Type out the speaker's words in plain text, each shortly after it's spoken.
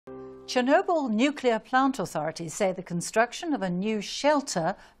Chernobyl nuclear plant authorities say the construction of a new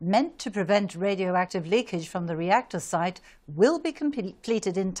shelter meant to prevent radioactive leakage from the reactor site will be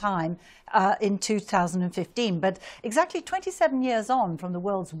completed in time in 2015. But exactly 27 years on from the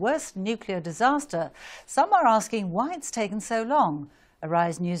world's worst nuclear disaster, some are asking why it's taken so long.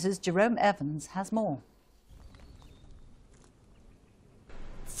 Arise News' Jerome Evans has more.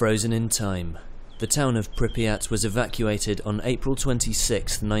 Frozen in time. The town of Pripyat was evacuated on April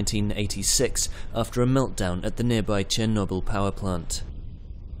 26, 1986, after a meltdown at the nearby Chernobyl power plant.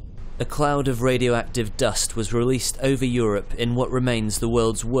 A cloud of radioactive dust was released over Europe in what remains the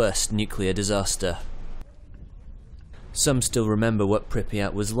world's worst nuclear disaster. Some still remember what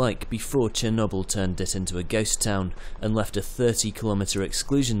Pripyat was like before Chernobyl turned it into a ghost town and left a 30-kilometre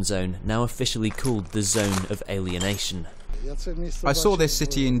exclusion zone now officially called the Zone of Alienation. I saw this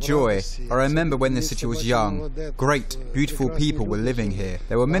city in joy. I remember when this city was young. Great, beautiful people were living here.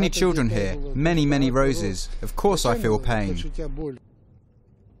 There were many children here, many roses. Of course I feel pain.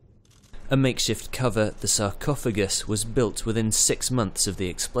 A makeshift cover, the sarcophagus, was built within 6 months of the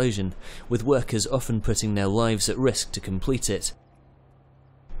explosion, with workers often putting their lives at risk to complete it.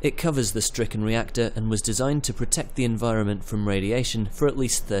 It covers the stricken reactor and was designed to protect the environment from radiation for at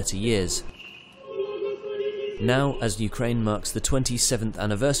least 30 years. Now, as Ukraine marks the 27th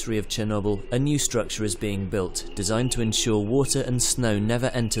anniversary of Chernobyl, a new structure is being built, designed to ensure water and snow never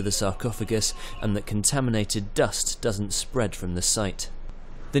enter the sarcophagus and that contaminated dust doesn't spread from the site.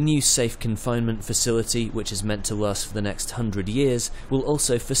 The new safe confinement facility, which is meant to last for the next 100 years, will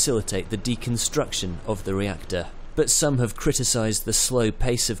also facilitate the deconstruction of the reactor. But some have criticised the slow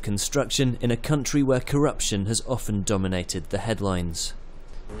pace of construction in a country where corruption has often dominated the headlines.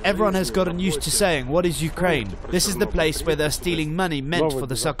 Everyone has gotten used to saying, "What is Ukraine? This is the place where they're stealing money meant for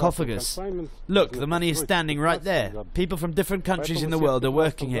the sarcophagus." Look, the money is standing right there. People from different countries in the world are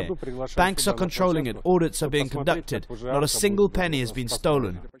working here. Banks are controlling it, audits are being conducted. Not a single penny has been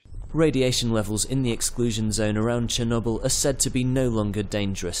stolen. Radiation levels in the exclusion zone around Chernobyl are said to be no longer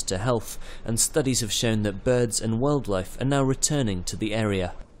dangerous to health, and studies have shown that birds and wildlife are now returning to the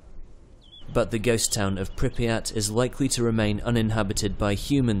area. But the ghost town of Pripyat is likely to remain uninhabited by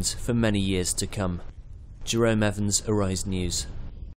humans for many years to come. Jerome Evans, Arise News.